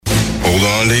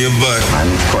under your butt. I'm,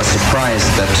 of course, surprised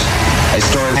that a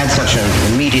story had such an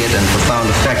immediate and profound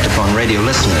effect upon radio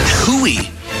listeners. Hooey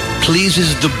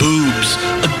pleases the boobs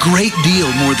a great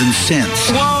deal more than sense.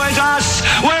 Woe is us!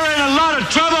 We're in a lot of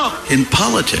trouble! In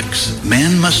politics,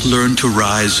 man must learn to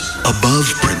rise above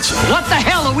principle. What the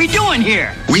hell are we doing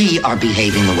here? We are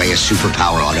behaving the way a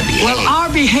superpower ought to behave. Well,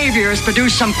 our behavior has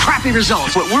produced some crappy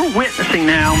results. What we're witnessing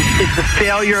now is the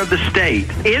failure of the state.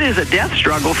 It is a death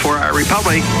struggle for our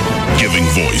republic. Giving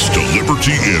voice to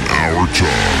liberty in our time.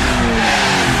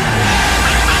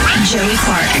 Joey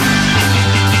Clark.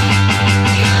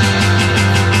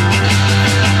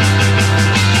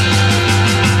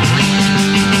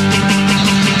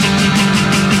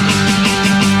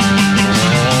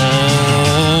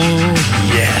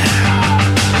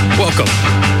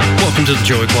 Welcome to the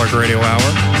Joey Clark Radio Hour.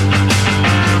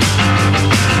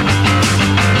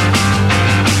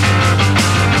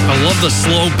 I love the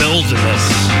slow build in this.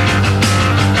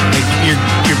 Like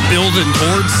you're building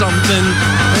towards something.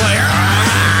 Like,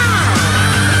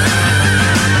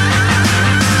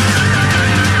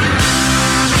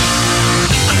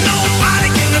 nobody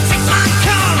can take my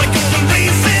car. Like going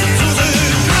racing to the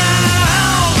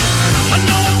ground.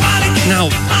 Nobody can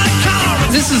take my car.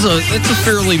 It's a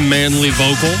fairly manly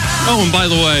vocal. Oh, and by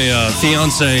the way,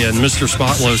 Fiance and Mr.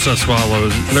 Spotlow, Seth Spotlow,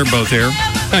 they're both here.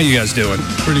 How you guys doing?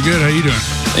 Pretty good. How you doing?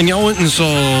 And y'all went and saw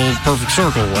Perfect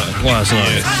Circle last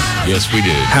night. Yes, we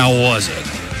did. How was it?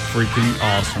 Freaking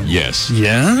awesome. Yes.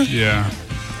 Yeah? Yeah.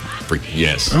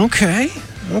 Yes. Okay.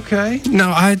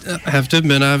 Now, I have to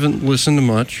admit, I haven't listened to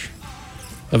much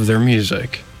of their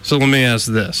music. So let me ask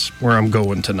this, where I'm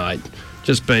going tonight,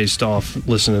 just based off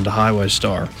listening to Highway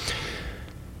Star.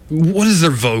 What is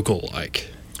their vocal like?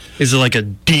 Is it like a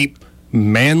deep,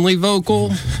 manly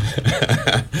vocal?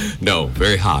 No,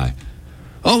 very high.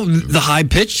 Oh, the high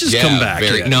pitch just come back.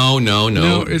 No.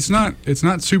 No, it's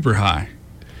not super high.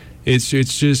 It's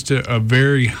just a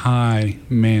very high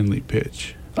manly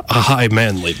pitch. A high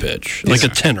manly pitch, like a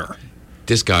tenor.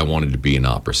 This guy wanted to be an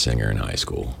opera singer in high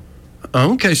school.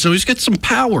 Okay, so he's got some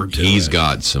power to it. He's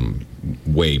got some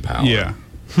way power. Yeah.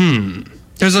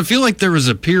 Because I feel like there was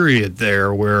a period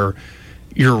there where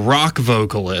your rock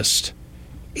vocalist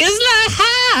is like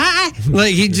high.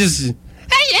 Like he just, hey,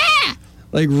 yeah.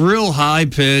 Like real high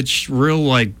pitched, real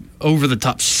like over the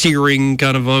top searing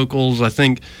kind of vocals, I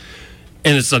think.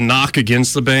 And it's a knock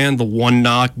against the band, the one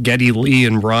knock, Geddy Lee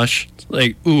and Rush. It's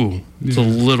like, ooh, it's a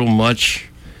little much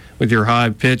with your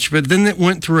high pitch. But then it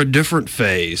went through a different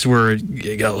phase where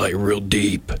it got like real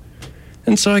deep.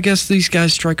 And so I guess these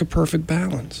guys strike a perfect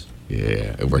balance.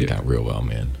 Yeah, it worked out real well,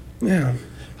 man. Yeah.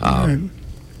 Man,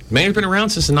 it's been around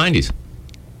since the 90s.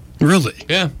 Really?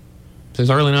 Yeah. Since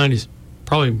the early 90s.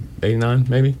 Probably 89,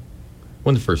 maybe.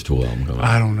 When the first Tool album came out?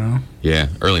 I don't know. Yeah,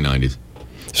 early 90s.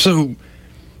 So,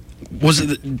 was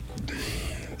it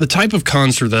the type of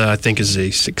concert that I think is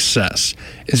a success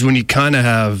is when you kind of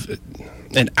have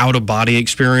an out-of-body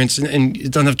experience, and it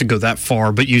doesn't have to go that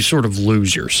far, but you sort of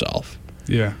lose yourself.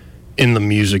 Yeah. In the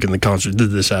music and the concert.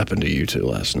 Did this happen to you two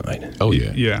last night? Oh,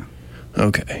 yeah. Yeah.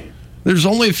 Okay. There's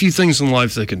only a few things in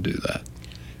life that can do that.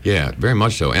 Yeah, very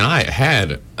much so. And I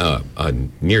had a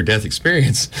near-death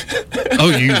experience. Oh,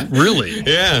 you really?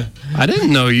 Yeah. I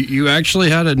didn't know you actually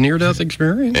had a near-death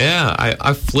experience. Yeah,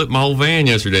 I flipped my whole van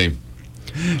yesterday.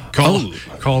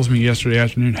 Calls me yesterday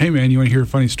afternoon. Hey, man, you want to hear a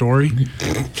funny story?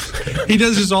 He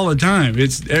does this all the time.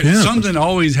 Something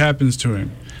always happens to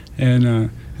him.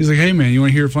 And he's like, hey, man, you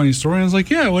want to hear a funny story? And I was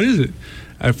like, yeah, what is it?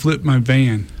 I flipped my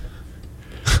van.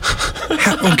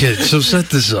 Okay, so set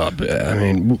this up. I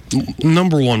mean,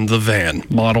 number one, the van,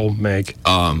 model, make.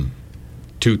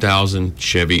 2000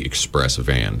 Chevy Express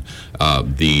van.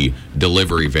 The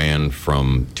delivery van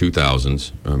from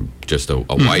 2000s, just a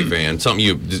white van,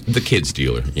 the kid's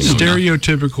dealer.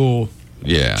 Stereotypical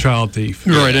child thief.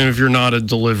 Right, and if you're not a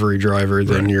delivery driver,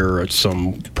 then you're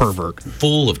some pervert.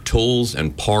 Full of tools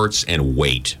and parts and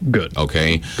weight. Good.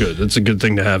 Okay? Good. That's a good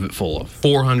thing to have it full of.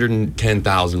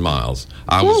 410,000 miles.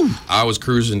 I was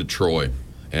cruising to Troy,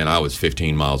 and I was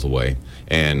 15 miles away.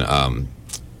 And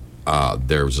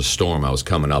there was a storm I was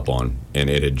coming up on, and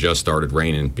it had just started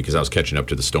raining because I was catching up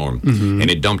to the storm. Mm-hmm.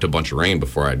 And it dumped a bunch of rain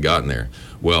before I had gotten there.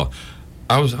 Well,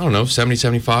 I was, 70,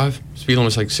 75. Speed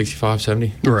limit's like 65,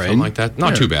 70. Right. Something like that.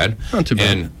 Not too bad. Not too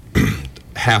bad. And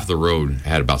half the road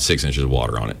had about 6 inches of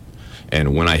water on it.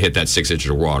 And when I hit that 6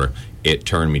 inches of water, it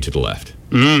turned me to the left.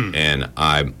 And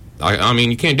I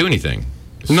mean, you can't do anything.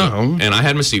 No. And I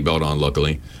had my seatbelt on,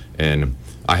 luckily. And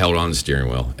I held on the steering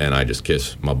wheel, and I just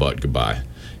kissed my butt goodbye.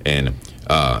 And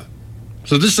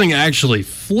So this thing actually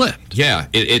flipped. Yeah,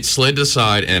 it slid to the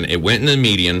side, and it went in the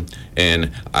median,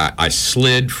 and I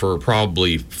slid for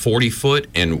probably 40 foot,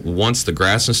 and once the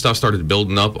grass and stuff started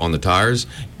building up on the tires,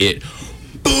 it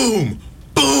boom,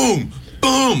 boom,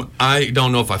 boom. I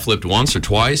don't know if I flipped once or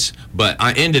twice, but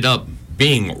I ended up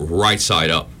being right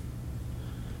side up.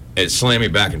 It slammed me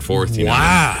back and forth. You know?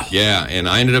 Wow. Yeah, and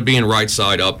I ended up being right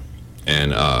side up,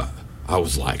 and I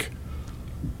was like,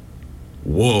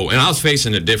 whoa. And I was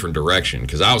facing a different direction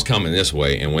because I was coming this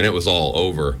way, and when it was all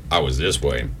over, I was this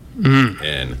way.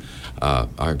 And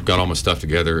I got all my stuff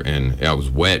together, and I was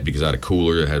wet because I had a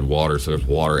cooler that had water, so there's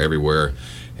water everywhere.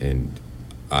 And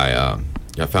I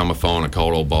found my phone. I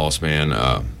called old boss man.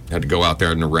 Had to go out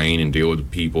there in the rain and deal with the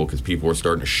people because people were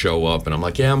starting to show up. And I'm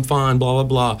like, yeah, I'm fine, blah, blah,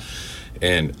 blah.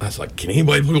 And I was like, can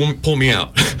anybody pull me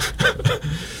out?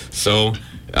 So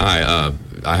I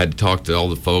had to talk to all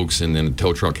the folks, and then the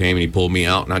tow truck came and he pulled me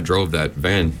out, and I drove that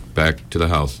van back to the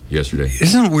house yesterday.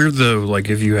 Isn't it weird though? Like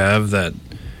if you have that,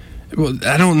 well,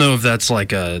 I don't know if that's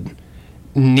like a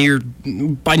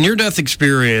near-death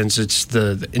experience. It's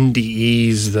the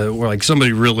NDEs that where like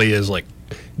somebody really is like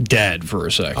dead for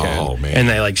a second. Oh man! And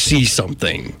they like see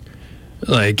something.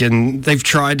 Like, and they've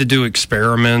tried to do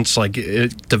experiments like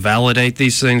to validate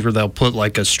these things where they'll put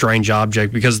like a strange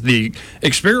object, because the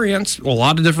experience, a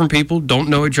lot of different people don't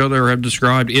know each other or have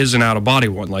described, is an out-of-body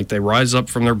one. Like they rise up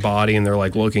from their body and they're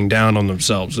like looking down on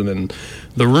themselves and in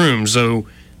the room. So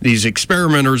these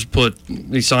scientists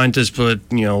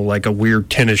put, you know, like a weird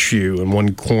tennis shoe in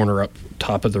one corner up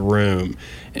top of the room,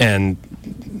 and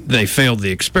they failed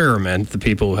the experiment, the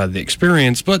people who had the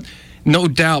experience, but no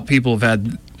doubt people have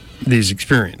had these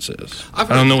experiences. I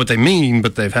don't know what they mean,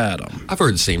 but they've had them. I've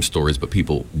heard the same stories, but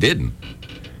people didn't.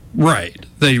 Right.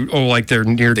 Like they're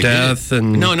near death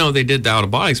and... No, they did the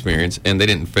out-of-body experience, and they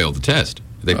didn't fail the test.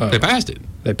 They passed it.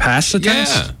 They passed the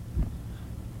test?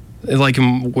 Yeah. Like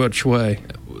in which way?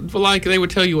 Well, like they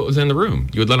would tell you what was in the room.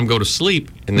 You would let them go to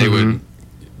sleep, and they would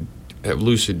have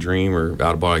lucid dream or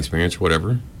out-of-body experience or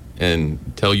whatever,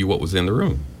 and tell you what was in the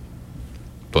room.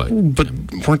 But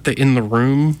weren't they in the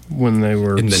room when they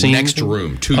were in the next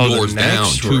room, two doors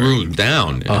down, two rooms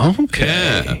down? Oh,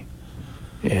 okay.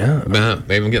 Yeah.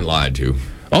 Maybe I'm getting lied to.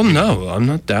 Oh, no, I'm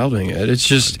not doubting it. It's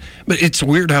just, but it's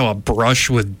weird how a brush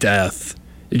with death.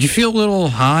 Did you feel a little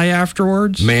high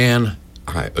afterwards? Man,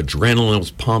 adrenaline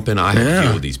was pumping. I had to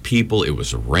deal with these people. It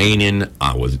was raining.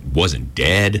 I wasn't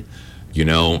dead, you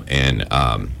know, and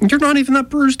you're not even that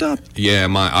bruised up. Yeah,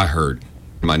 I hurt.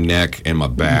 My neck and my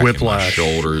back, whiplash, and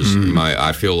my shoulders.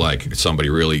 I feel like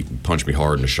somebody really punched me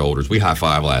hard in the shoulders. We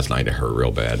high-fived last night. It hurt real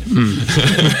bad.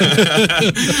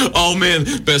 Oh, man,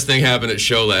 best thing happened at the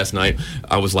show last night.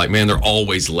 I was like, man, they're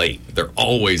always late. They're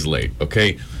always late,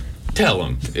 okay? Tell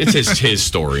him. It's his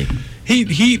story.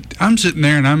 I'm sitting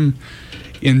there, and I'm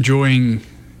enjoying,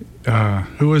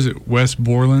 who was it, Wes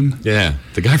Borland? Yeah,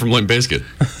 the guy from Limp Bizkit.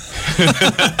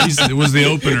 It was the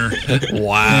opener.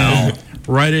 Wow.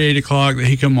 Right at 8 o'clock that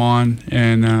he come on,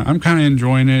 and I'm kind of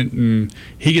enjoying it, and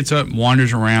he gets up and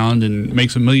wanders around and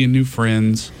makes a million new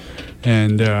friends,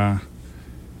 and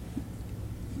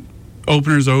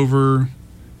opener's over,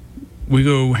 we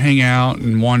go hang out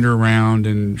and wander around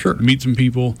and meet some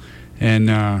people,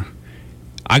 and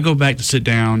I go back to sit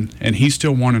down, and he's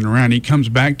still wandering around. He comes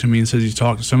back to me and says he's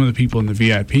talked to some of the people in the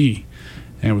VIP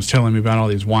and was telling me about all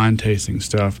these wine tasting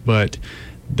stuff, but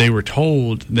they were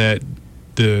told that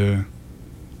the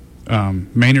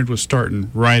Maynard was starting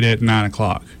right at 9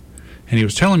 o'clock. And he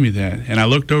was telling me that. And I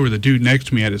looked over, the dude next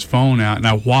to me had his phone out, and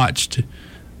I watched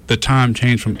the time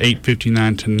change from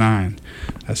 8:59 to 9.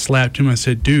 I slapped him. I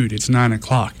said, dude, it's 9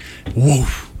 o'clock. Whoa.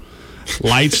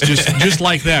 Lights just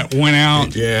like that went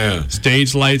out. Yeah.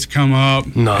 Stage lights come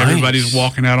up. Nice. Everybody's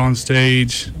walking out on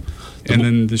stage. And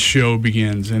then the show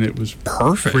begins, and it was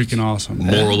perfect. Freaking awesome.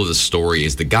 Moral of the story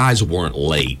is the guys weren't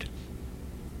late.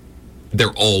 They're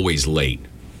always late.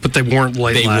 But they weren't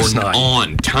late last night. They were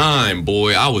on time,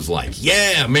 boy. I was like,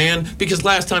 yeah, man. Because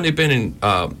last time they'd been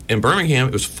in Birmingham,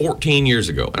 it was 14 years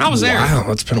ago. And I was there. Wow,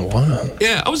 that's been a while.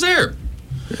 Yeah, I was there.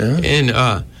 Yeah.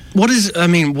 And what is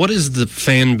the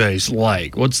fan base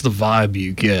like? What's the vibe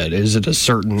you get? Is it a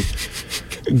certain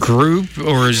group,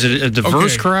 or is it a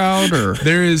diverse crowd? Or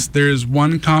there is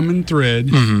one common thread,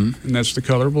 and that's the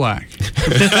color black.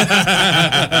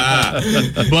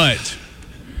 But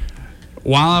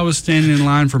while I was standing in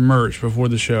line for merch before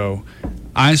the show,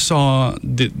 I saw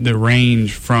the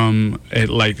range from it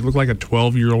looked like a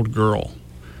 12-year-old girl,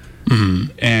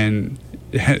 and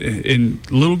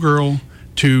little girl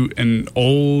to an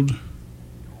old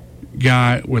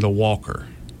guy with a walker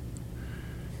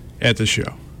at the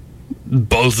show.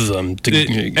 both of them.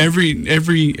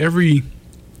 Every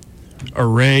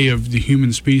array of the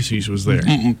human species was there.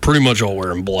 Pretty much all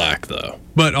wearing black, though.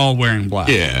 But all wearing black.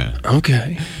 Yeah.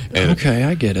 Okay. Okay,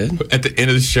 I get it. At the end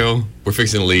of the show, we're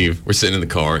fixing to leave. We're sitting in the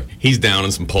car. He's down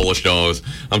in some Polish dogs.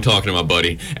 I'm talking to my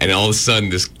buddy, and all of a sudden,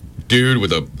 this dude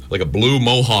with a blue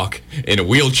mohawk in a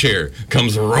wheelchair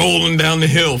comes rolling down the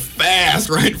hill fast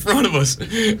right in front of us.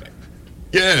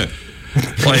 Yeah.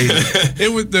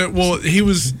 He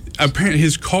was apparently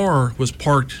his car was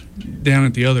parked down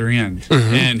at the other end,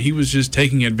 and he was just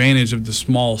taking advantage of the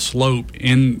small slope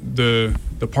in the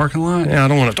parking lot. Yeah, I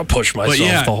don't want to have to push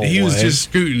myself the whole way. He was just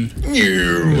scooting.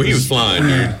 He was flying,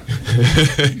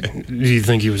 dude. Do you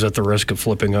think he was at the risk of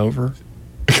flipping over?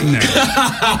 No.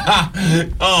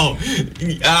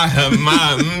 I hope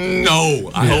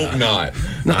not.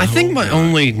 No, I think my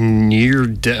only near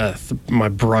death, my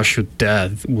brush with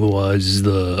death, was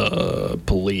the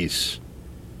police.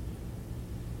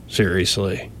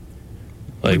 Seriously.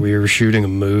 Like, we were shooting a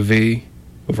movie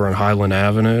over on Highland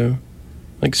Avenue.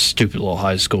 Like, stupid little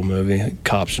high school movie. Like,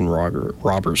 cops and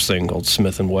robbers thing called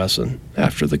Smith & Wesson,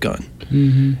 After the Gun.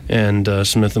 Mm-hmm. And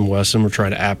Smith & Wesson were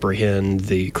trying to apprehend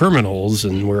the criminals,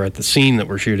 and we're at the scene that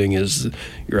we're shooting is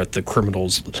you're at the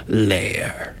criminal's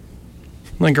lair.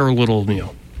 Like our little,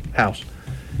 house.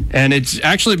 And it's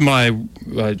actually my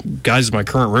guy's my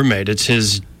current roommate. It's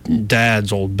his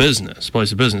dad's old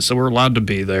place of business. So we're allowed to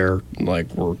be there. Like,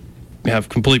 we have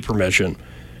complete permission.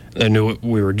 They knew what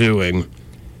we were doing.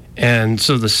 And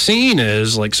so the scene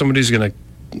is like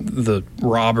the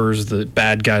robbers, the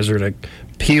bad guys are going to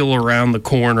peel around the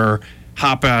corner,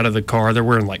 hop out of the car. They're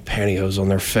wearing like pantyhose on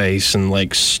their face and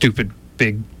like stupid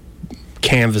big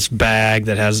canvas bag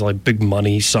that has like big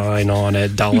money sign on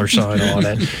it, dollar sign on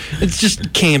it. It's just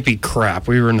campy crap.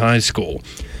 We were in high school.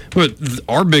 But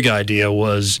our big idea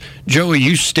was, Joey,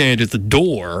 you stand at the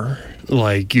door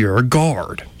like you're a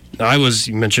guard.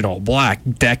 You mentioned all black,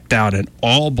 decked out in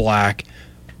all black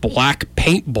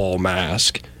paintball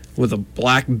mask with a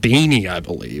black beanie, I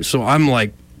believe. So I'm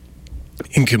like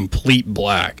in complete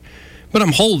black. But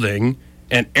I'm holding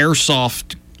an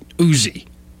airsoft Uzi.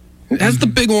 It has the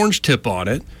big orange tip on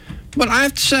it. But I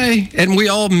have to say, and we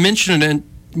all mentioned it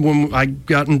when I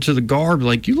got into the garb,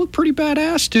 like, you look pretty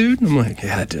badass, dude. And I'm like,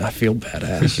 yeah, I feel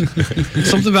badass.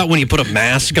 Something about when you put a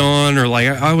mask on, or like,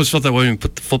 I always felt that way when you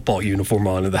put the football uniform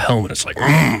on and the helmet. It's like,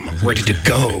 ready to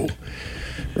go.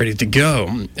 Ready to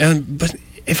go. But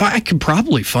if I could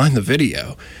probably find the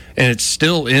video, and it's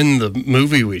still in the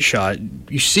movie we shot,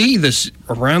 you see this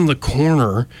around the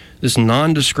corner, this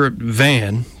nondescript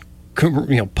van,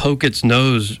 poke its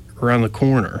nose around the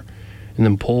corner and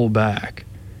then pull back.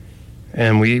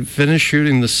 And we finished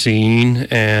shooting the scene,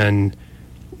 and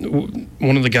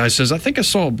one of the guys says, I think I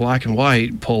saw a black and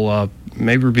white pull up.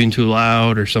 Maybe we're being too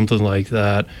loud or something like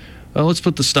that. Well, let's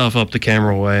put the stuff up the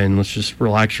camera away and let's just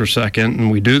relax for a second.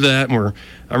 And we do that, and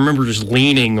I remember just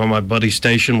leaning on my buddy's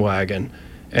station wagon,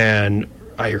 and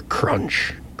I hear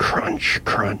crunch, crunch,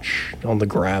 crunch on the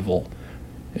gravel.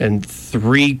 And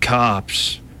 3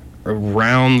 cops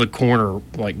around the corner,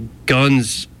 like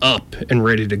guns up and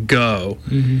ready to go.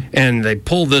 Mm-hmm. And they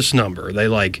pull this number.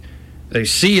 They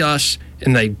see us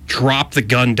and they drop the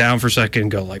gun down for a second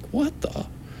and go like, what the?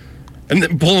 And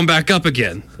then pull them back up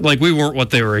again. Like we weren't what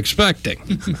they were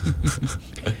expecting.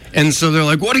 And so they're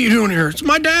like, what are you doing here? It's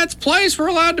my dad's place. We're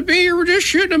allowed to be here. We're just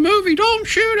shooting a movie. Don't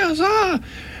shoot us.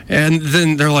 And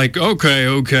then they're like,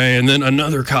 okay. And then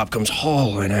another cop comes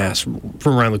hauling ass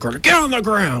from around the corner. Get on the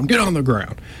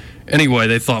ground. Anyway,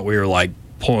 they thought we were like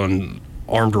pulling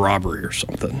armed robbery or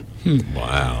something.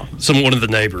 Wow. One of the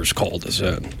neighbors called us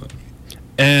in.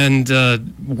 And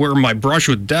where my brush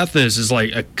with death is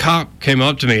like a cop came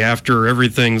up to me after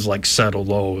everything's like settled.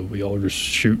 Oh, we all just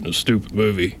shooting a stupid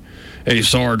movie. Hey,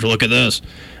 Sarge, look at this.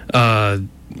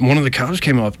 One of the cops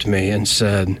came up to me and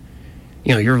said,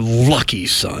 you're lucky,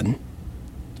 son.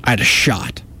 I had a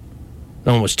shot.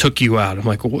 I almost took you out. I'm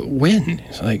like, when?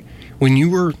 He's like, when you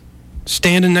were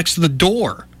standing next to the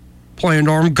door playing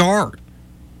armed guard.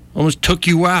 Almost took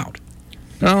you out.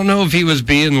 I don't know if he was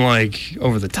being like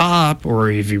over the top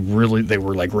or if they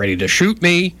were like ready to shoot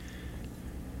me.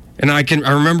 And I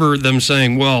remember them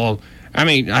saying, well, I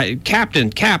mean,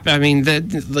 Captain,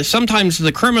 sometimes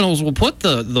the criminals will put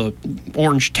the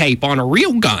orange tape on a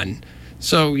real gun.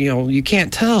 So, you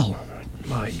can't tell.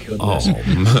 My goodness.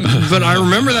 Oh. But I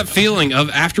remember that feeling of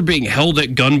after being held at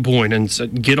gunpoint and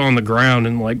said, get on the ground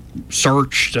and like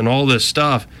searched and all this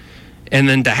stuff. And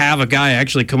then to have a guy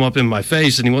actually come up in my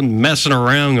face and he wasn't messing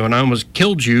around going, I almost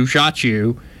killed you, shot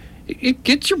you. it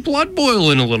gets your blood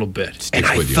boiling a little bit. Sticks and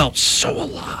I with you. felt so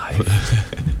alive.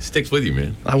 Sticks with you,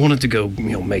 man. I wanted to go,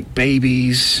 make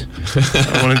babies.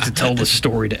 I wanted to tell the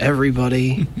story to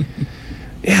everybody.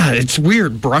 Yeah, it's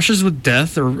weird. Brushes with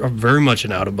death are very much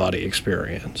an out-of-body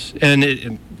experience.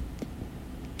 And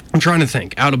I'm trying to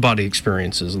think, out-of-body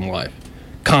experiences in life.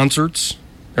 Concerts.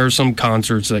 There are some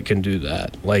concerts that can do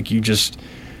that. Like, it's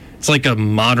like a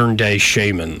modern-day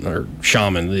shaman. A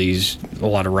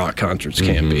lot of rock concerts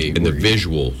can be. And the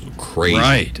visual, crazy.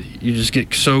 Right. You just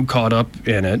get so caught up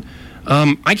in it.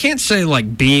 I can't say,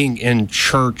 like, being in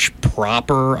church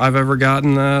proper I've ever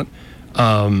gotten that.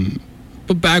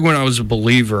 But back when I was a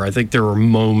believer, I think there were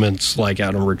moments like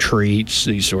out on retreats,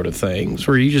 these sort of things,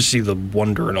 where you just see the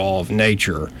wonder and awe of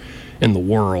nature in the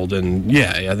world. And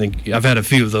yeah, I think I've had a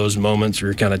few of those moments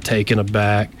where you're kind of taken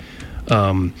aback.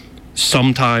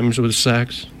 Sometimes with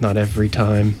sex, not every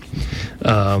time.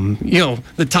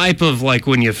 The type of like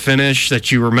when you finish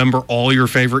that you remember all your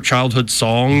favorite childhood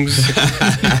songs.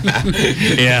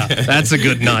 Yeah, that's a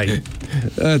good night.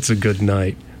 That's a good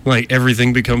night. Like,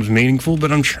 everything becomes meaningful,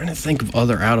 but I'm trying to think of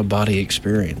other out-of-body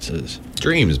experieries.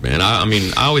 Dreams, man. I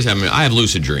have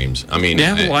lucid dreams.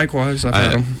 Yeah, likewise. I've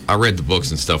had them. I read the books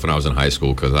and stuff when I was in high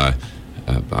school because I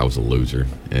was a loser.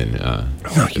 And no,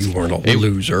 you weren't a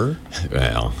loser.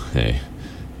 Well, hey.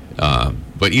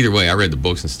 But either way, I read the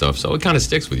books and stuff, so it kind of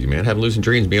sticks with you, man. Having lucid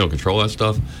dreams, being able to control that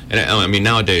stuff. And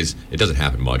nowadays, it doesn't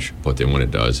happen much, but then when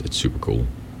it does, it's super cool.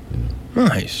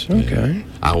 Nice. Okay.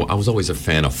 I was always a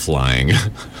fan of flying.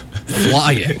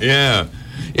 Flying? Yeah.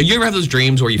 You ever have those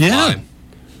dreams where you fly?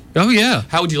 Oh, yeah.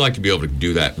 How would you like to be able to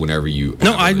do that whenever you...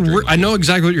 No, I know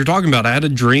exactly what you're talking about. I had a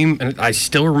dream, and I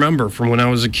still remember from when I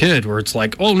was a kid, where it's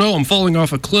like, oh, no, I'm falling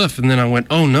off a cliff. And then I went,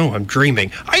 oh, no, I'm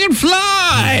dreaming. I can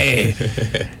fly!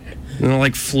 And I,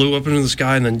 like, flew up into the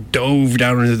sky and then dove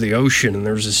down into the ocean, and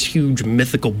there was this huge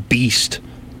mythical beast.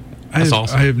 That's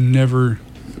awesome. I have never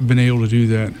been able to do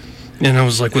that. And I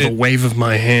was like, with a wave of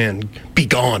my hand, be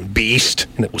gone, beast.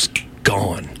 And it was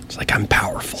gone. It's like, I'm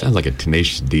powerful. Sounds like a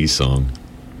Tenacious D song.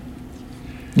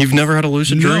 You've never had a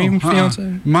lucid dream,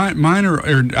 fiance? Mine are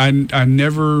I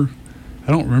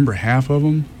don't remember half of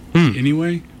them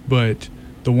anyway, but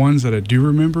the ones that I do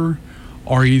remember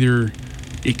are either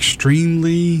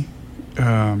extremely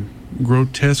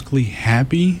grotesquely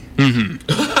happy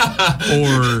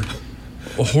or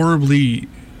horribly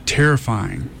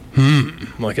terrifying.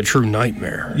 Like a true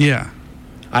nightmare. Yeah.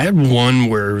 I had one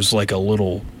where it was like a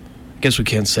little, I guess we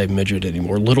can't say midget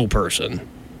anymore, little person.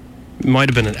 It might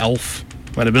have been an elf,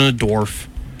 might have been a dwarf,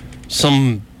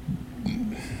 some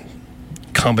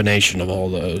combination of all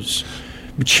those,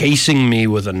 chasing me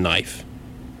with a knife.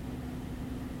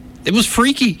 It was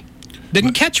freaky.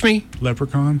 Didn't catch me.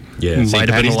 Leprechaun? Yeah. Might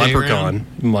have been a leprechaun.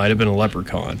 Might have been a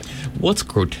leprechaun. What's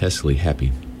grotesquely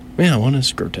happy? Yeah, one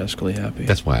is grotesquely happy.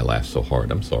 That's why I laughed so hard.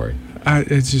 I'm sorry.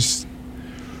 It's just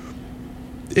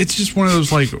one of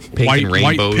those like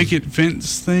white picket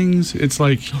fence things. It's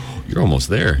like you're almost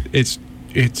there.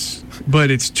 But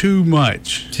it's too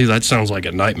much. See, that sounds like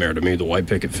a nightmare to me. The white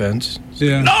picket fence.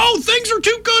 Yeah. No, things are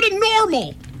too good and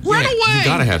normal. Run away. You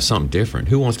gotta have something different.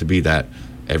 Who wants to be that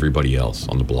everybody else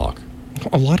on the block?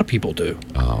 A lot of people do.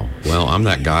 Oh, well, I'm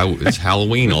that guy. It's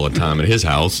Halloween all the time at his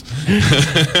house.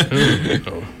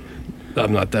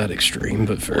 I'm not that extreme,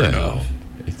 but fair enough.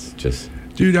 It's just...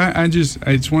 Dude,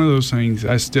 it's one of those things.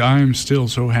 I am still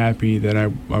so happy that I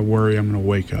worry I'm going to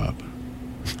wake up.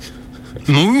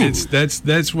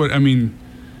 That's what, I mean,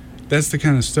 that's the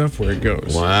kind of stuff where it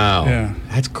goes. Wow. Yeah.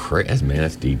 That's crazy. Man,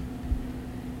 that's deep.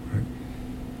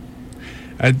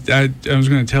 I was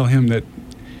going to tell him that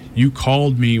you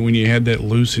called me when you had that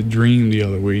lucid dream the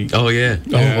other week. Oh, yeah.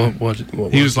 Oh, what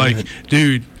he was like,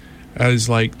 dude, I was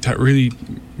like really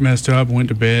messed up, went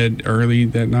to bed early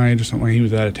that night or something. He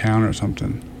was out of town or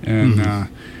something. And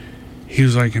he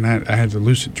was like, and I had the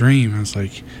lucid dream. I was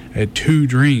like, I had two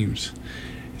dreams.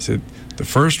 He said, the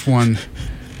first one,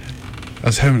 I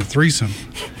was having a threesome.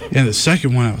 And the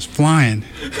second one, I was flying.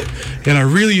 And I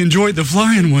really enjoyed the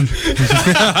flying one.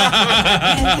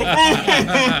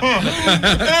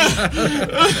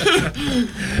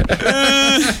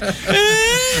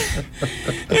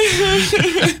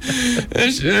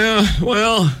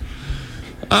 Well,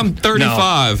 I'm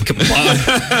 35.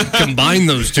 Combine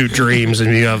those two dreams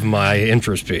and you have my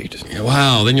interest peaked.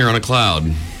 Wow, then you're on a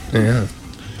cloud. Yeah.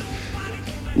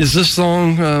 Is this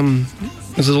song,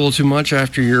 is it a little too much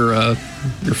after your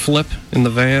flip in the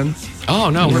van? Oh,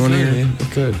 no, we're good, man. We're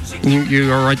good.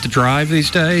 You all right to drive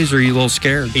these days, or are you a little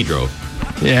scared? He drove.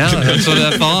 Yeah, that's what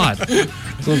I thought.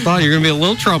 So I thought you were going to be a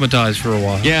little traumatized for a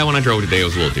while. Yeah, when I drove today, it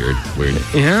was a little weird.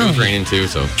 Yeah. It was raining too,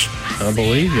 so I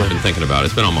believe you. I've been thinking about it.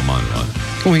 It's been on my mind a lot.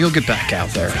 Well, you'll get back out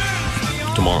there.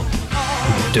 Tomorrow.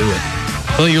 Do it.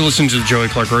 Well, you're listening to the Joey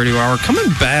Clark Radio Hour.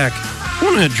 Coming back, I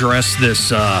want to address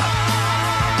this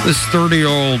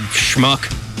 30-year-old schmuck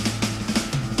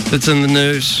that's in the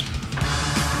news.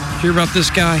 Hear about this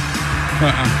guy?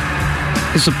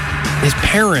 His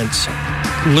parents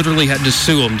literally had to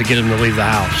sue him to get him to leave the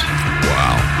house.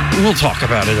 Wow. We'll talk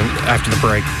about it after the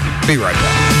break. Be right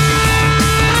back.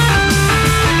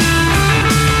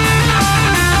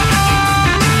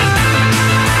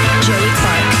 Joey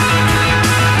Clark.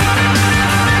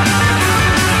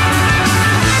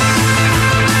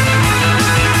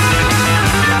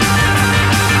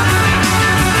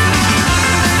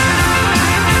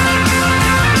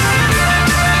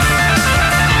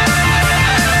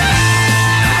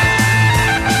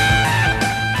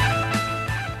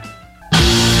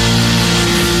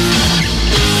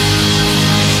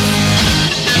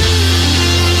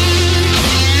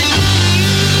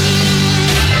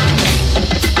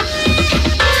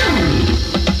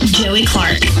 Joey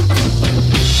Clark.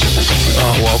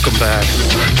 Oh, welcome back.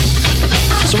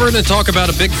 So we're going to talk about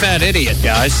a big fat idiot,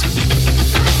 guys.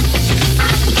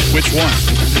 Which one?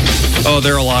 Oh,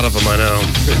 there are a lot of them, I know.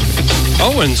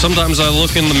 Oh, and sometimes I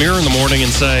look in the mirror in the morning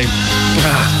and say,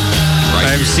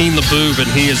 I've seen the boob and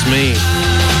he is me.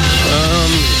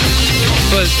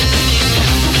 But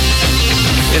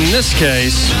in this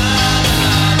case...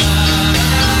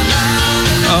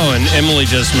 Oh, and Emily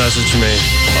just messaged me.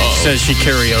 Says she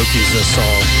karaoke's this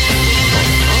song.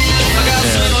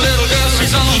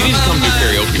 She needs to come do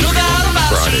karaoke with me on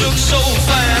Friday. Would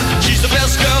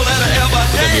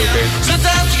that be okay?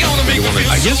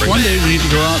 I guess one day we need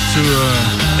to go out to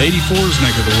 84's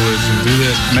neck of the woods and do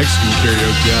that Mexican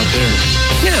karaoke out there.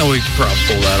 Yeah, we could probably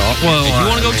pull that off. Well, you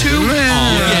want to go too?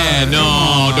 Yeah,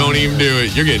 no, don't even do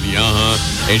it. You're getting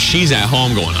and she's at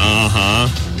home going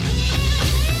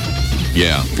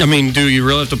Yeah. I mean, do you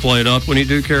really have to play it up when you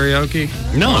do karaoke?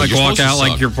 No, like you're walk supposed to out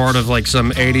like suck. you're part of like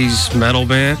some 80s metal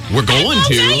band. We're going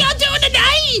to. How y'all doing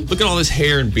today? Look at all this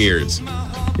hair and beards.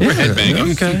 We're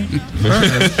headbanging. Okay.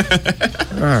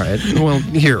 All right. Well,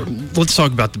 here, let's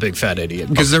talk about the big fat idiot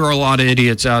because there are a lot of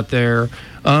idiots out there,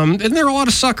 and there are a lot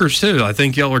of suckers too. I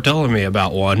think y'all were telling me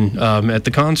about one at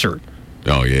the concert.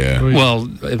 Oh yeah. Well,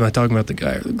 am I talking about the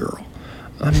guy or the girl?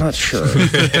 I'm not sure.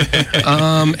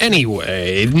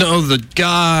 Anyway, no, the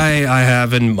guy I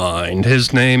have in mind,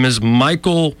 his name is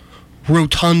Michael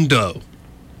Rotundo.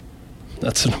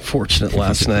 That's an unfortunate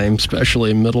last name,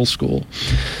 especially in middle school.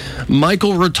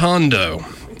 Michael Rotundo,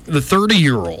 the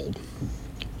 30-year-old,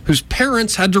 whose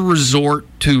parents had to resort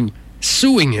to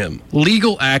suing him,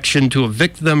 legal action to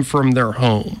evict them from their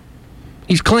home.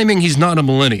 He's claiming he's not a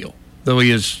millennial, though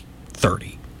he is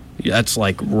 30. That's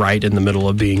like right in the middle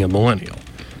of being a millennial.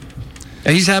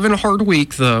 And he's having a hard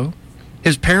week, though.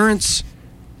 His parents,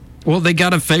 well, they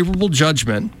got a favorable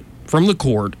judgment from the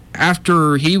court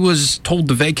after he was told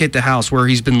to vacate the house where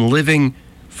he's been living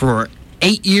for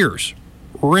 8 years,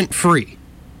 rent-free.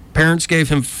 Parents gave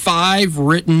him 5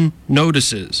 written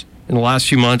notices in the last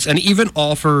few months and even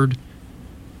offered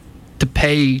to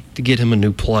pay to get him a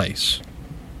new place.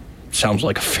 Sounds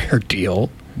like a fair deal.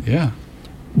 Yeah.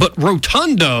 But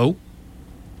Rotundo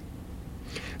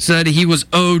said he was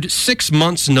owed 6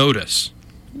 months' notice.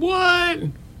 What?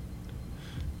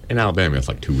 In Alabama, it's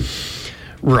like 2 weeks.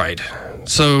 Right.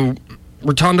 So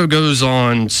Rotundo goes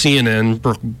on CNN,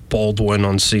 Brooke Baldwin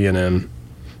on CNN,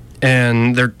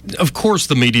 and they're, of course,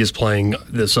 the media's playing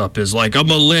this up as like a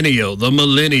millennial, the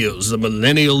millennials, the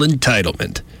millennial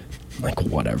entitlement. Like,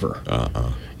 whatever.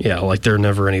 Yeah, like there are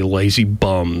never any lazy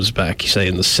bums back, say,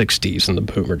 in the 60s in the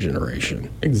boomer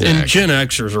generation. Exactly. And Gen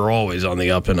Xers are always on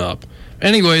the up and up.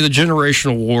 Anyway, the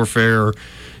generational warfare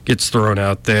gets thrown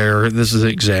out there. This is an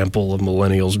example of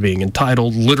millennials being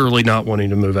entitled, literally not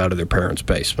wanting to move out of their parents'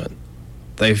 basement.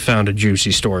 They found a juicy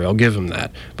story, I'll give them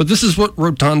that. But this is what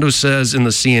Rotundo says in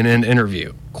the CNN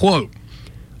interview. Quote,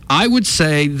 I would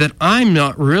say that I'm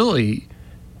really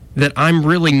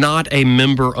not a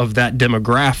member of that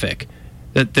demographic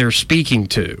that they're speaking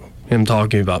to, him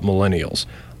talking about millennials.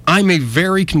 I'm a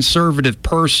very conservative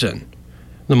person.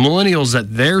 The millennials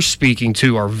that they're speaking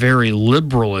to are very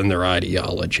liberal in their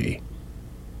ideology.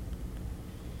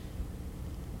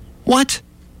 What?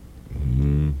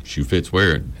 Shoe fits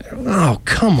wearing. Oh,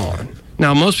 come on.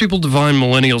 Now, most people define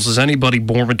millennials as anybody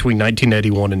born between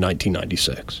 1981 and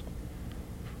 1996.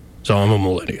 So I'm a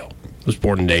millennial. I was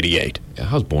born in 88. Yeah,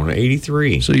 I was born in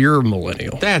 83. So you're a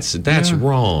millennial. That's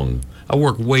wrong. I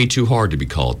work way too hard to be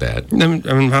called that. I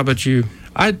mean, how about you?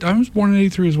 I was born in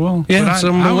 83 as well. Yeah, but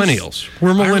so millennials.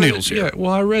 We're millennials here. Yeah,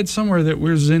 well, I read somewhere that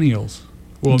we're zennials.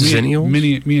 Well, Zennials?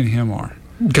 Me and him are.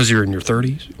 Because you're in your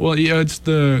 30s? Well, yeah, it's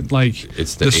the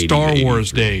 80 Star to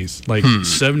Wars 83. days, like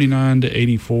 79 to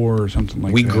 84 or something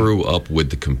like We that. grew up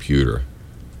with the computer.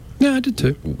 Yeah, I did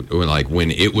too.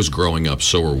 When it was growing up,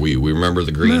 so were we. We remember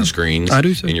the green screens. I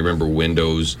do too. And you remember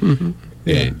Windows. And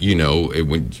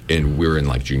and we were in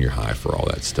like junior high for all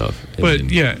that stuff. And But then-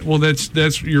 yeah, well,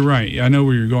 that's you're right. I know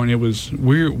where you're going. It was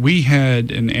we had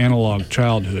an analog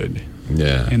childhood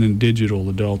yeah. and a digital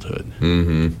adulthood.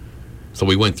 Mm-hmm. So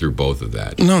we went through both of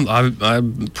that. No, I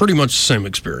pretty much the same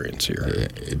experience here.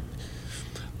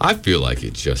 I feel like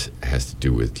it just has to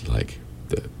do with like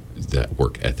that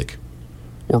work ethic.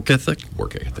 Work ethic?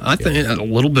 Work ethic. I think a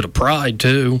little bit of pride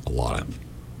too. A lot of.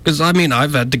 Because I mean,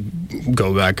 I've had to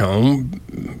go back home,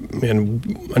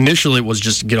 and initially it was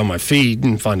just to get on my feet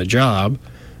and find a job.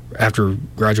 After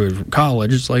graduating from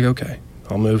college, it's like, okay,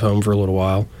 I'll move home for a little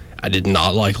while. I did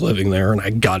not like living there, and I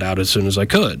got out as soon as I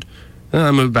could. Then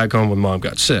I moved back home when Mom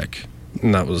got sick,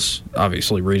 and that was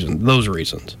obviously those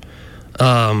reasons.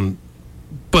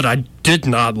 But I did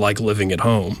not like living at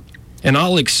home. And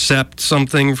I'll accept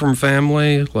something from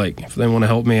family, like if they want to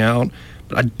help me out,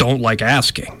 but I don't like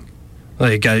asking.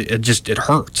 Like, it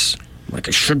hurts. Like,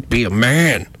 I should be a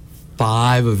man.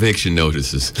 5 eviction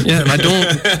notices. Yeah, and I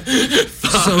don't.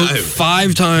 So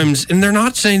 5 times, and they're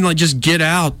not saying like just get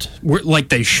out, like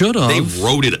they should have. They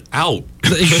wrote it out.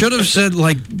 They should have said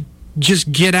like,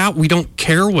 just get out. We don't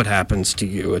care what happens to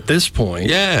you at this point.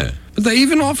 Yeah. But they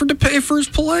even offered to pay for his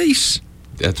place.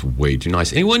 That's way too nice.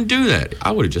 And he wouldn't do that.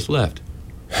 I would have just left.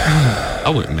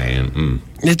 I wouldn't, man.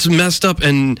 It's messed up,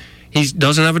 and he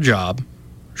doesn't have a job.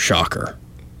 Shocker.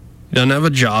 He doesn't have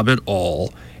a job at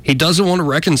all. He doesn't want to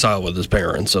reconcile with his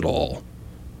parents at all.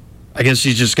 I guess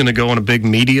he's just going to go on a big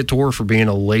media tour for being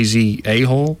a lazy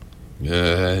a-hole.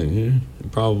 Yeah,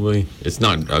 probably. It's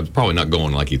probably not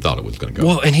going like he thought it was going to go.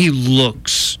 Well, and he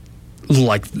looks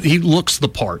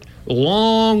the part.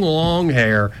 Long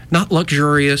hair, not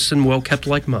luxurious and well kept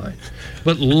like mine,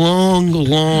 but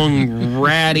long,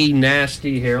 ratty,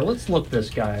 nasty hair. Let's look this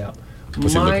guy up.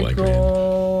 What's he look like,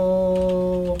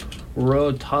 Michael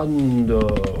Rotundo.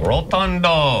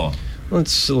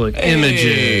 Let's look. Hey.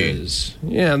 Images.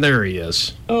 Yeah, there he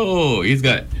is. Oh, he's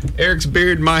got Eric's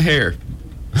beard and my hair.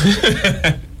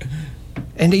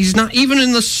 And he's not even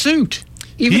in the suit.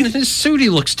 Even in his suit, he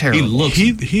looks terrible.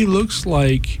 He looks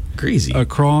like crazy. A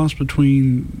cross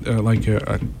between like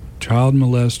a child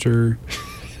molester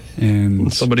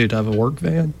and somebody to have a work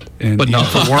van, and but not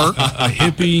for work. A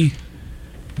hippie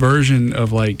version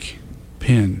of like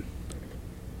Penn.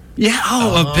 Yeah.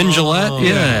 Oh, a Penn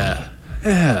Jillette.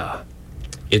 Yeah.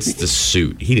 It's the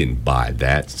suit. He didn't buy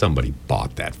that. Somebody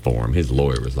bought that for him. His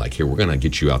lawyer was like, here, we're going to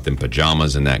get you out them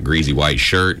pajamas and that greasy white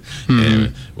shirt,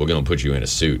 and we're going to put you in a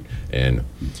suit, and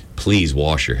please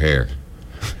wash your hair.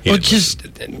 But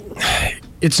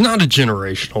it's not a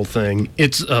generational thing.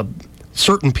 It's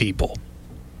certain people.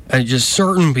 And just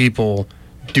certain people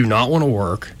do not want to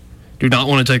work, do not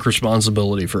want to take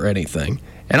responsibility for anything.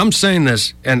 And I'm saying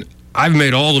this, and I've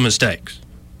made all the mistakes.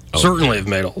 Certainly have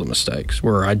made all the mistakes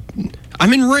where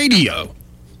I'm in radio.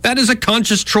 That is a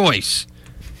conscious choice.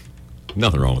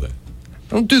 Nothing wrong with that.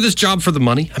 I don't do this job for the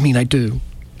money. I mean, I do.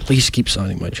 Please keep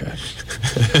signing my checks.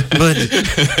 But,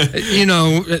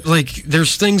 like,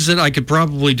 there's things that I could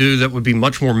probably do that would be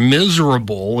much more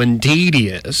miserable and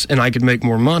tedious, and I could make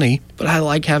more money, but I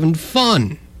like having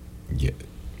fun. Yeah.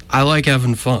 I like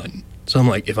having fun. So I'm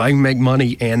like, if I can make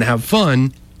money and have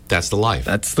fun, that's the life.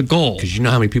 That's the goal. Because you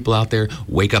know how many people out there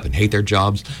wake up and hate their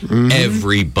jobs?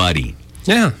 Everybody.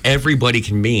 Yeah. Everybody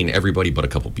can mean everybody but a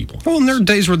couple people. Well, and there are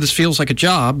days where this feels like a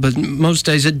job, but most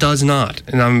days it does not.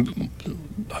 And I'm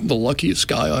the luckiest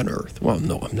guy on earth. Well,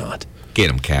 no, I'm not. Get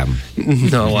him, Captain.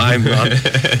 No, I'm not.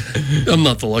 I'm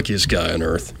not the luckiest guy on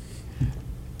earth.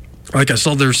 Like, I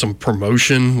saw there's some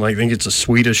promotion. Like, I think it's a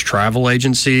Swedish travel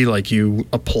agency. Like, you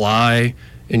apply,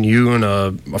 and you and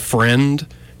a friend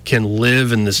can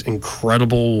live in this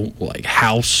incredible, like,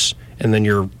 house, and then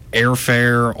your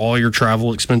airfare, all your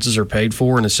travel expenses are paid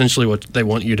for, and essentially what they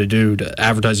want you to do to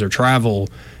advertise their travel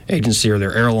agency or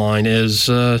their airline is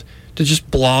to just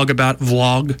vlog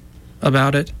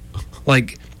about it.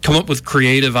 Like, come up with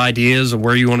creative ideas of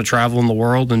where you want to travel in the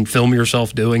world and film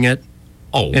yourself doing it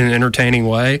in an entertaining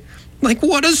way. Like,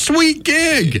 what a sweet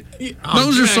gig.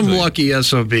 Those are some lucky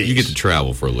SOBs. You get to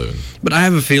travel for a living. But I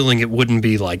have a feeling it wouldn't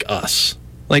be like us.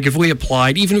 Like, if we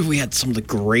applied, even if we had some of the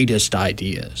greatest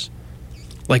ideas,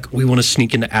 like, we want to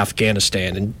sneak into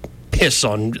Afghanistan and piss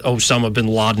on Osama bin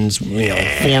Laden's,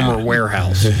 former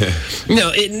warehouse.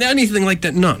 Anything like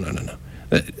that. No.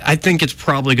 I think it's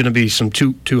probably going to be some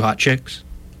two hot chicks.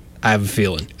 I have a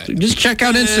feeling. Just check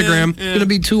out Instagram. Going to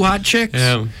be 2 hot chicks.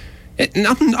 Yeah. And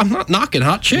I'm not knocking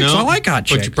hot chicks. No, I like hot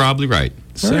chicks. But you're probably right.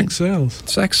 Sex sells.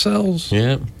 Sex sells.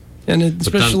 Yeah. And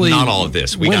especially not all of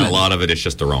this. We women. got a lot of it. It's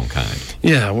just the wrong kind.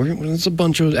 Yeah, it's a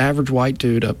bunch of average white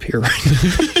dude up here.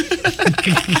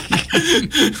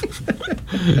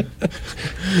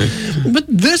 But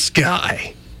this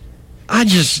guy,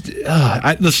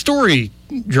 the story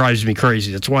drives me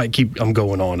crazy. That's why I'm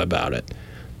going on about it.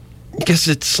 Because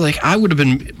it's like I would have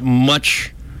been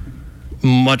much,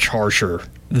 much harsher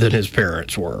than his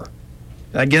parents were.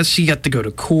 I guess he got to go to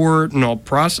court and all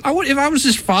process. If I was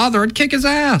his father, I'd kick his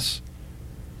ass.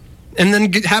 And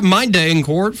then have my day in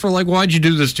court for like, why'd you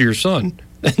do this to your son?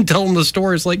 And tell him the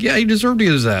story. It's like, yeah, he deserved to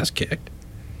get his ass kicked.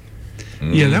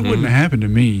 Yeah, that wouldn't have happened to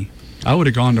me. I would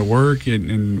have gone to work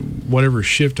and whatever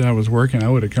shift I was working, I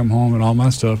would have come home and all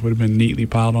my stuff would have been neatly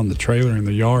piled on the trailer in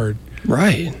the yard.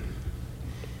 Right.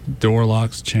 Door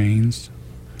locks changed.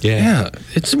 Yeah.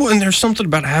 And there's something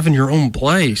about having your own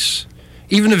place.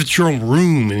 Even if it's your own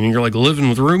room and you're like living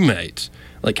with roommates,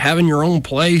 like having your own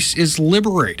place is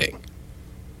liberating.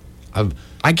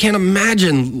 I can't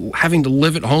imagine having to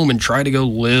live at home and try to go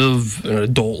live an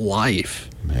adult life.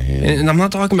 Man. And I'm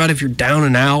not talking about if you're down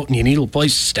and out and you need a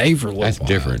place to stay for a little while. That's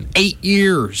different. 8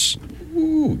 years.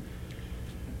 Ooh.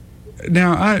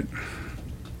 Now, I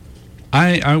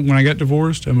when I got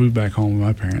divorced, I moved back home with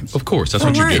my parents. Of course, that's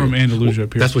what you do. From Andalusia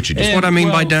up here. That's what you do. That's what I mean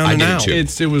by down and out.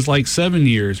 It was like 7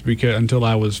 years until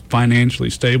I was financially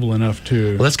stable enough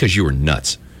to. Well, that's because you were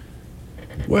nuts.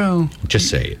 Well, just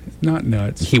say it. Not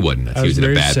nuts. He wasn't nuts. He was in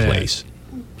a bad place.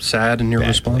 Sad and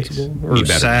irresponsible, or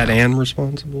sad and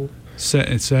responsible.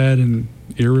 Sad and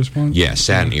irresponsible. Yeah,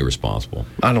 sad and irresponsible.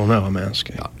 I don't know. I'm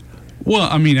asking. Well,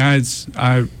 I mean,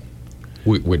 we're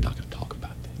not going to talk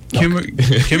about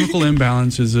that. Chemical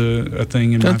imbalance is a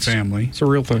thing in my family. It's a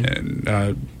real thing. And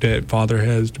father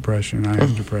has depression. I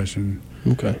have depression.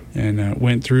 Okay. And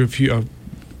went through a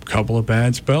couple of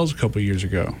bad spells a couple of years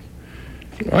ago.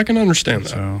 I can understand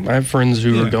that. I have friends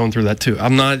who are going through that too.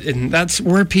 And that's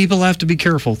where people have to be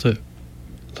careful too.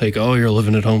 Like, oh, you're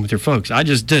living at home with your folks. I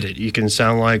just did it. You can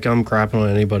sound like I'm crapping on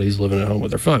anybody who's living at home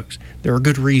with their folks. There are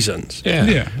good reasons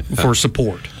for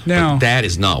support. Now, but that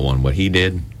is not what he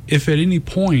did. If at any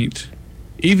point,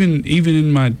 even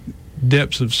in my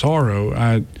depths of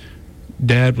sorrow,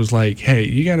 Dad was like, hey,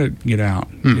 you got to get out,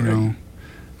 you know.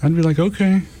 I'd be like,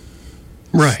 okay.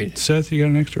 Right. Seth, you got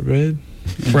an extra bed?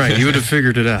 Right, you would have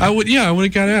figured it out. I would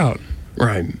have got out.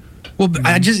 Right. Well,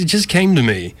 it just came to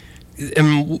me.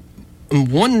 In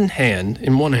one hand,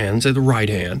 say the right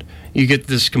hand, you get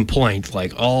this complaint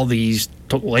like all these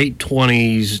late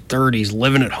 20s, 30s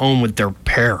living at home with their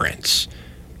parents.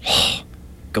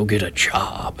 Go get a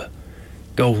job.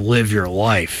 Go live your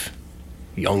life,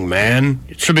 young man.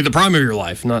 It should be the prime of your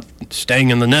life, not staying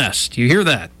in the nest. You hear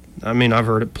that? I mean, I've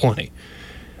heard it plenty.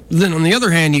 Then on the other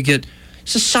hand, you get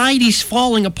society's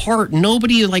falling apart.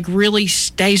 Nobody really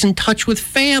stays in touch with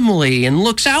family and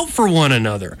looks out for one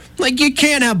another. Like, you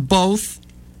can't have both.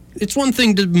 It's one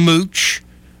thing to mooch,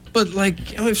 but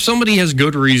if somebody has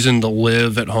good reason to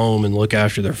live at home and look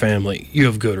after their family, you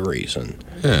have good reason.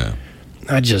 Yeah.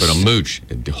 But a mooch,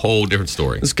 a whole different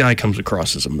story. This guy comes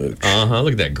across as a mooch.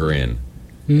 Look at that grin.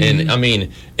 And I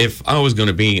mean, if I was going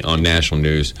to be on national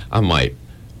news, I might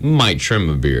trim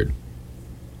my beard.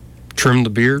 Trim the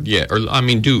beard? Yeah, or I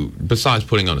mean, besides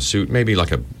putting on a suit, maybe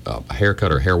like a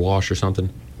haircut or hair wash or something.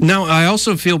 Now, I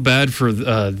also feel bad for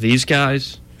these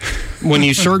guys. When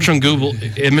you search on Google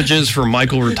Images for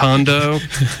Michael Rotundo,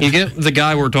 you get the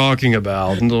guy we're talking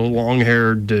about, the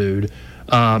long-haired dude.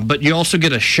 But you also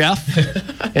get a chef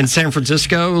in San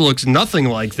Francisco who looks nothing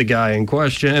like the guy in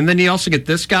question. And then you also get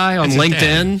this guy on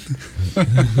LinkedIn.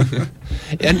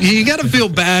 And you got to feel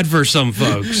bad for some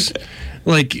folks.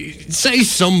 Like, say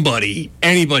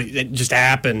anybody that just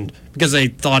happened because they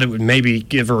thought it would maybe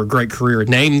give her a great career,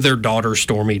 name their daughter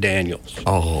Stormy Daniels.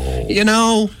 Oh. And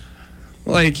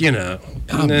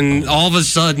then all of a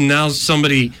sudden now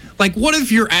somebody, what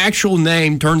if your actual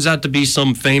name turns out to be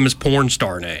some famous porn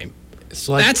star name?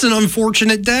 That's an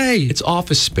unfortunate day. It's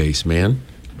Office Space, man.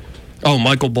 Oh,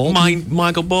 Michael Bolton?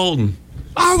 Michael Bolton.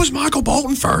 I was Michael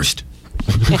Bolton first.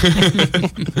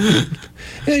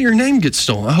 Yeah, your name gets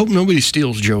stolen. I hope nobody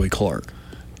steals Joey Clark.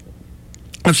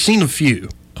 I've seen a few.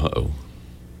 Uh-oh.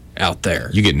 Out there.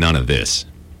 You get none of this.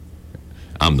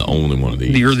 I'm the only one of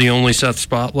these. You're the only Seth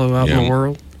Spotlow out in the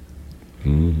world?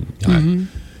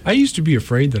 I used to be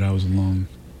afraid that I was alone.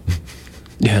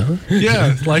 Yeah?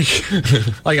 Yeah, like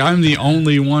I'm the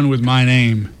only one with my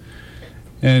name.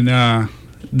 And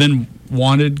then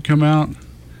Wanted come out.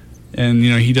 And,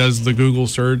 he does the Google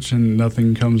search and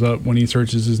nothing comes up when he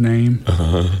searches his name.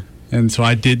 And so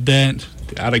I did that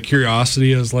out of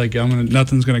curiosity. I was like,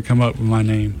 nothing's going to come up with my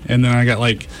name. And then I got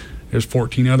there's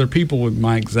 14 other people with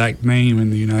my exact name in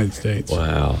the United States.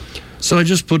 Wow. So I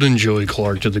just put in Joey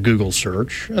Clark to the Google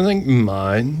search. I think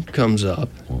mine comes up.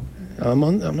 I'm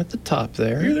at the top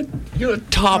there. You're the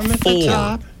top I'm at 4. the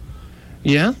top.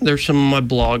 Yeah, there's some of my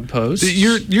blog posts.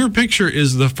 Your picture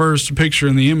is the first picture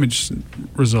in the image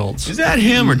results. Is that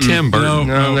him or Tim Burton?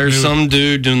 No, there's some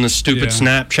dude doing the stupid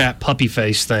Snapchat puppy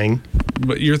face thing.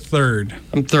 But you're third.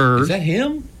 I'm third. Is that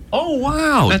him? Oh,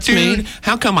 wow. That's dude, me.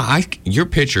 How come your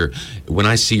picture, when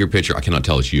I see your picture, I cannot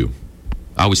tell it's you.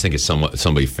 I always think it's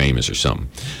somebody famous or something.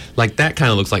 Like, that kind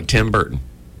of looks like Tim Burton.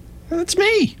 That's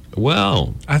me.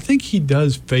 Well, I think he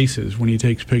does faces when he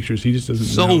takes pictures. He just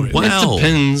doesn't know it. Well. It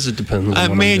depends. It depends on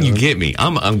what Man, I'm you doing. get me.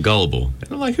 I'm gullible.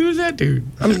 And I'm like, who's that dude?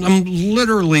 I'm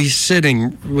literally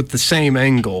sitting with the same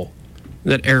angle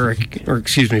that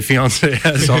fiance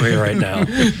has on me right now.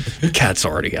 The cat's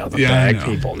already out of the bag.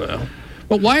 People know.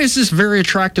 But why is this very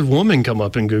attractive woman come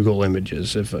up in Google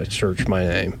Images if I search my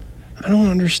name? I don't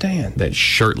understand. That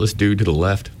shirtless dude to the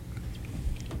left.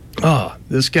 Oh,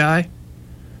 this guy?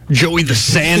 Joey the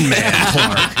Sandman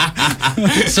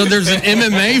Clark. So there's an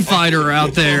MMA fighter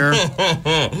out there.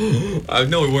 I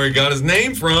know where he got his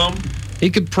name from. He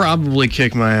could probably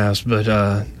kick my ass, but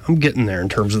I'm getting there in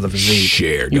terms of the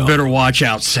physique. You better watch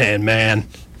out, Sandman.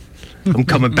 I'm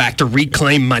coming back to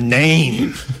reclaim my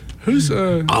name. Who's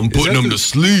I'm putting him to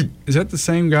sleep. Is that the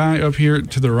same guy up here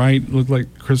to the right? Look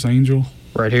like Chris Angel?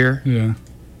 Right here? Yeah.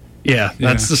 Yeah,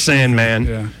 that's the Sandman.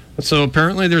 Yeah. So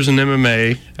apparently there's an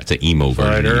MMA. That's an emo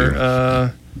version.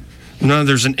 Fighter. No,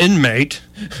 there's an inmate,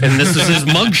 and this is his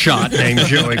mugshot named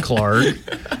Joey Clark.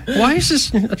 Why is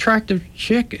this attractive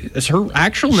chick? Is her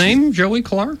actual name Joey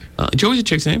Clark? Joey's a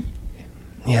chick's name.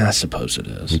 Yeah, I suppose it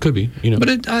is. It could be, But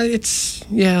it's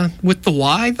with the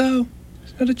Y though.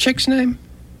 Is that a chick's name?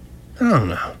 I don't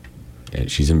know. Yeah,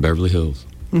 she's in Beverly Hills.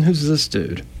 And who's this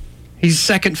dude? He's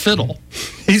second fiddle.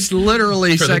 He's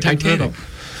literally For the second fiddle.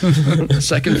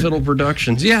 Second Fiddle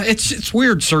Productions. Yeah, it's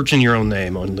weird searching your own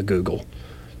name on the Google.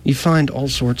 You find all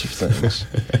sorts of things.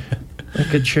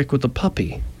 Like a chick with a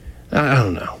puppy. I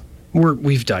don't know.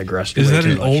 We've digressed. Is way that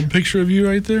too an much. old picture of you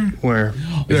right there? Where?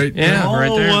 Right Yeah,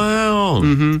 right there. Wow.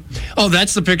 Mm-hmm. Oh,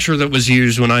 that's the picture that was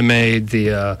used when I made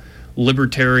the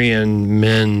Libertarian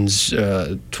Men's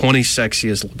 20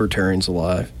 Sexiest Libertarians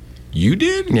Alive. You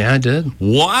did? Yeah, I did.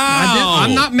 Wow. I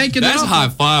did. I'm not making That's that up. high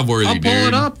five worthy, I'll dude. pull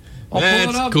it up.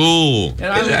 That's cool. Is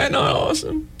And that not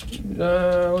awesome?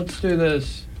 Let's do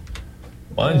this.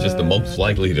 Mine's just the most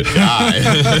likely to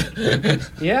die.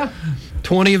 Yeah.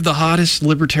 20 of the hottest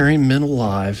libertarian men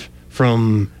alive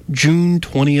from June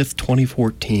 20th,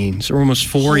 2014. So we're almost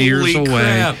 4 years away.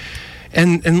 Crap.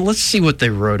 And let's see what they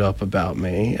wrote up about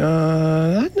me.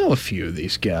 I know a few of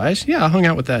these guys. Yeah, I hung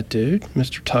out with that dude,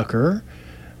 Mr. Tucker.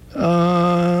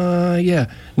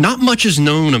 Yeah. Not much is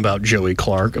known about Joey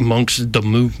Clark amongst the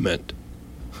movement.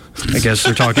 I guess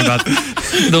they're talking about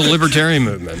the libertarian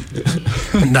movement.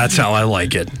 And that's how I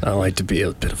like it. I like to be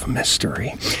a bit of a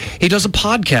mystery. He does a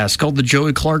podcast called The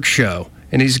Joey Clark Show,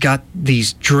 and he's got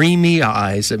these dreamy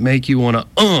eyes that make you want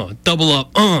to, double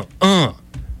up,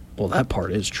 Well, that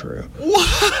part is true.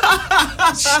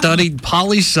 Studied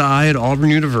poli-sci at Auburn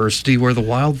University, where the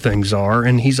wild things are,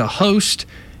 and he's a host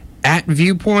at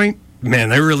Viewpoint. Man,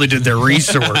 they really did their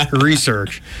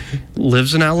research.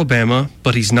 Lives in Alabama,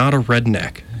 but he's not a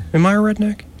redneck. Am I a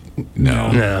redneck? No.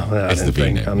 It's the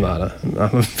V-neck. I'm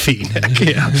a V-neck,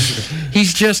 yeah.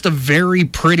 He's just a very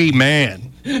pretty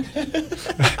man.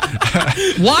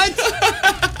 What?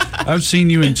 I've seen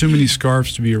you in too many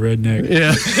scarves to be a redneck.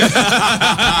 Yeah.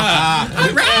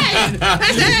 All right.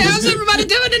 How's everybody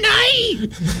doing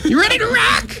tonight? You ready to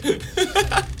rock?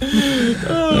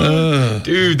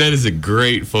 Dude, that is a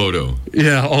great photo.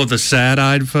 Yeah. Oh, the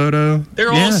sad-eyed photo?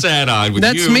 They're all sad-eyed with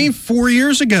That's you. me 4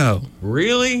 years ago.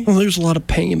 Really? Well, there's a lot of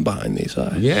pain behind these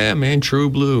eyes. Yeah, man, true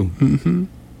blue. Mm-hmm.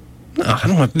 No, I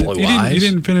don't have blue eyes. You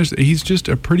didn't finish. He's just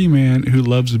a pretty man who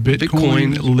loves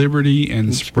Bitcoin, liberty,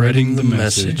 and spreading the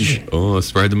message. Oh,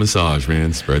 spread the massage,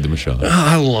 man. Spread the massage.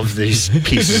 I love these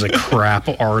pieces of crap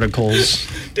articles.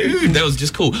 Dude, that was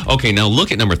just cool. Okay, now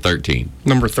look at number 13.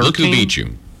 Number 13? Look who beat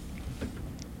you.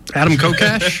 Adam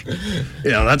Kokesh?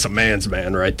 Yeah, that's a man's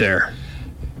man right there.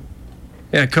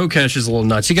 Yeah, Kokesh is a little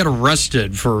nuts. He got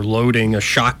arrested for loading a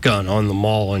shotgun on the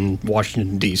mall in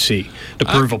Washington, D.C. to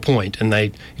prove a point, and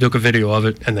they took a video of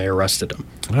it, and they arrested him.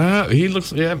 He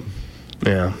looks, yeah.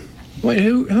 Yeah. Wait,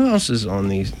 who else is on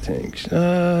these things?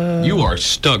 You are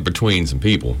stuck between some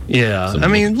people. Yeah, I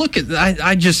mean, look at.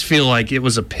 I just feel like it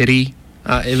was a pity.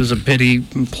 It was a pity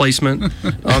placement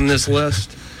on this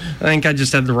list. I think I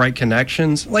just had the right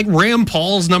connections. Like Rand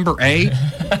Paul's number 8.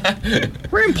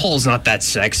 Rand Paul's not that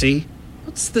sexy.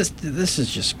 What's this? This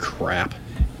is just crap.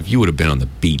 If you would have been on the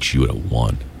beach, you would have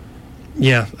won.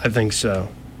 Yeah, I think so.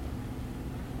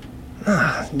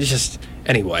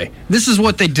 Anyway, this is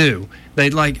what they do. They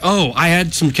like, oh, I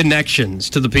had some connections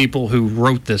to the people who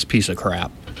wrote this piece of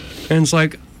crap. And it's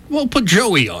like, well, put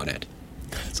Joey on it.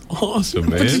 That's awesome,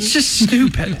 man. But it's just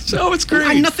stupid. So it's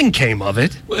great. Nothing came of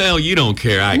it. Well, you don't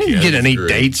care. I didn't care. get any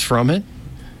dates from it.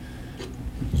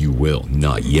 You will.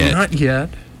 Not yet. Not yet.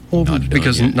 Well,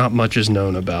 because not much is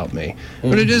known about me.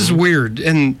 But it is weird.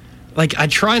 And, like, I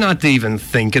try not to even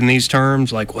think in these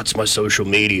terms. Like, what's my social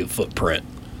media footprint?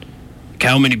 Like,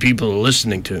 how many people are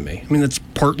listening to me? I mean, that's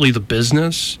partly the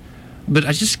business. But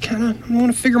I just kind of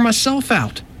want to figure myself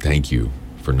out. Thank you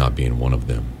for not being one of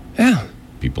them. Yeah.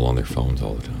 People on their phones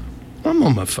all the time. I'm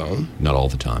on my phone. Not all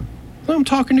the time. I'm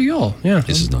talking to y'all. Yeah.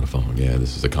 This is not a phone. Yeah,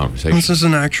 this is a conversation. This is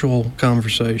an actual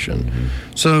conversation.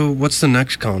 Mm-hmm. So, what's the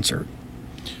next concert?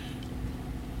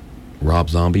 Rob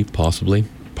Zombie, possibly.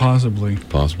 Possibly.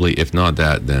 If not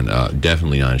that, then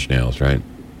definitely 9 Inch Nails, right?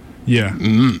 Yeah.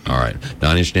 All right.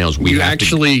 9 Inch Nails. You have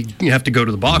to go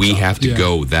to the box office. We have to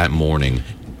go that morning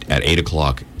at 8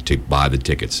 o'clock to buy the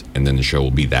tickets, and then the show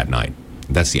will be that night.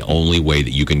 That's the only way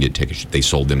that you can get tickets. They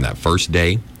sold them that first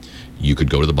day. You could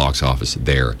go to the box office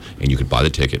there, and you could buy the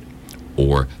ticket,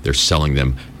 or they're selling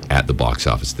them at the box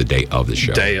office the day of the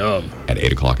show. Day of. At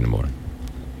 8 o'clock in the morning.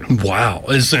 Wow.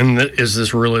 Is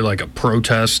this really like a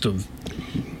protest of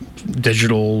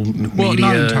digital media? Well,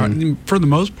 not entirely. For the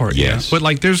most part, yes. Yeah. But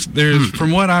like there's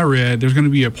from what I read, there's going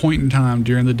to be a point in time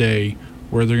during the day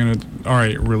where they're going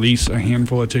to, release a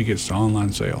handful of tickets to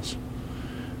online sales.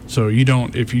 So you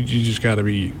just got to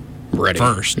be ready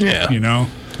first, yeah. You know?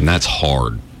 And that's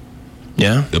hard.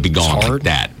 Yeah. They'll be gone like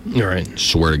that. All right.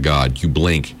 Swear to God, you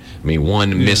blink. I mean,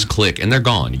 one misclick and they're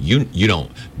gone. You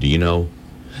don't. Do you know?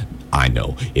 I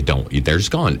know. It don't. They're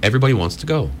just gone. Everybody wants to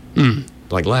go.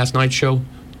 Like last night's show,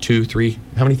 2, 3.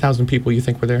 How many thousand people you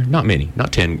think were there? Not many.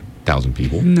 Not 10,000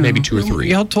 people. No. Maybe 2 or 3.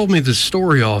 Y'all told me the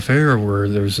story off air where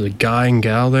there was a guy and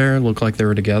gal there, looked like they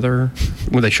were together,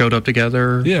 when they showed up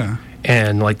together. Yeah.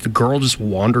 And like the girl just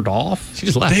wandered off. She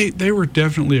just left. They were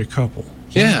definitely a couple.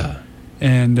 Yeah.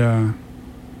 And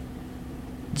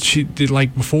she did,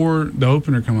 like, before the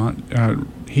opener come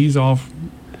out, he's off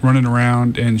running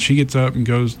around, and she gets up and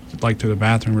goes like to the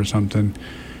bathroom or something,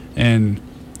 and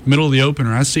middle of the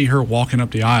opener I see her walking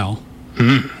up the aisle.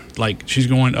 Like she's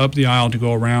going up the aisle to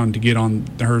go around to get on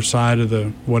her side of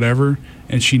the whatever,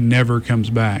 and she never comes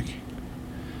back.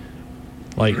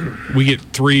 Like we get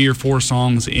 3 or 4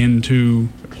 songs into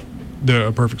the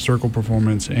A Perfect Circle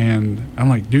performance, and I'm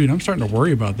like, dude, I'm starting to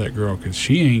worry about that girl because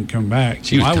she ain't come back.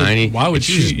 She was tiny. Why would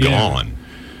she? She's gone.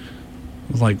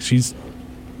 It was like she's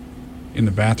in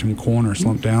the bathroom corner,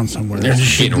 slumped down somewhere.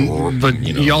 But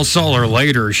y'all saw her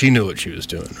later. She knew what she was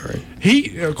doing, right?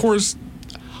 He, of course,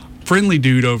 friendly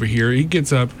dude over here. He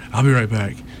gets up. I'll be right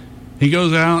back. He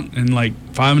goes out, and like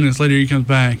 5 minutes later, he comes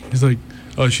back. He's like,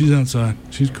 "Oh, she's outside.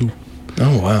 She's cool."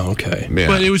 Oh wow, okay. Yeah.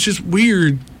 But it was just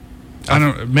weird. I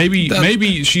don't.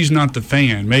 Maybe she's not the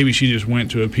fan. Maybe she just went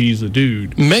to appease the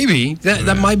dude. Maybe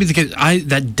that might be the case.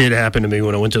 That did happen to me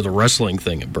when I went to the wrestling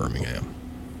thing at Birmingham,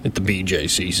 at the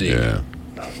BJCC. Yeah.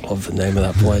 I love the name of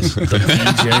that place. The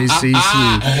BJCC.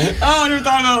 I never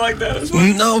thought about it like that as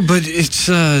well. No, but it's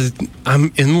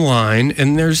I'm in line,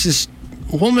 and there's this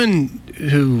woman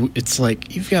who, it's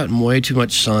like, you've gotten way too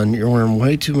much sun. You're wearing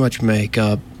way too much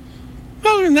makeup.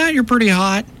 Other than that, you're pretty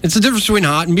hot. It's the difference between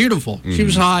hot and beautiful. Mm-hmm. She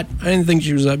was hot. I didn't think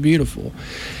she was that beautiful.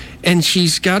 And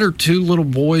she's got her 2 little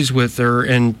boys with her,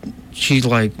 and she,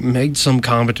 like, made some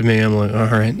comment to me. I'm like, all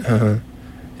right,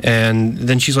 And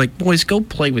then she's like, boys, go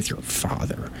play with your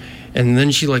father. And then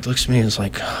she, like, looks at me and is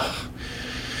like, oh,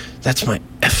 that's my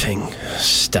effing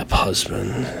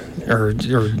step-husband. Or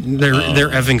their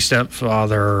effing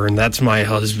stepfather, and that's my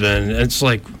husband. And it's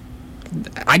like,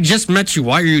 I just met you.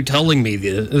 Why are you telling me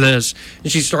this?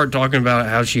 And she started talking about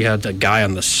how she had a guy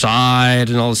on the side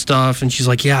and all this stuff. And she's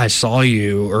like, yeah, I saw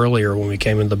you earlier when we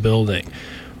came in the building.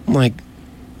 I'm like,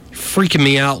 freaking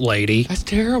me out, lady. That's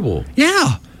terrible.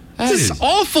 Yeah. This is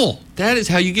awful. That is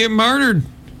how you get murdered.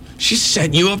 She's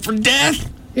setting you up for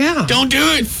death. Yeah. Don't do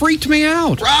it. It freaked me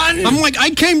out. Run. I'm like,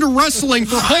 I came to wrestling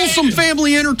for wholesome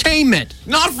family entertainment.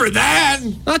 Not for that.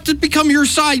 Not to become your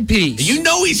side piece. You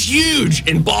know he's huge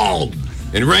and bald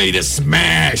and ready to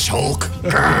smash, Hulk.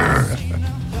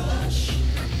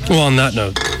 Well, on that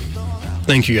note,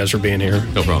 Thank you guys for being here.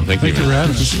 No problem. Thank you for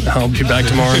having us. I'll be back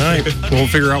tomorrow night. We'll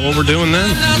figure out what we're doing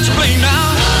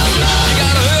then.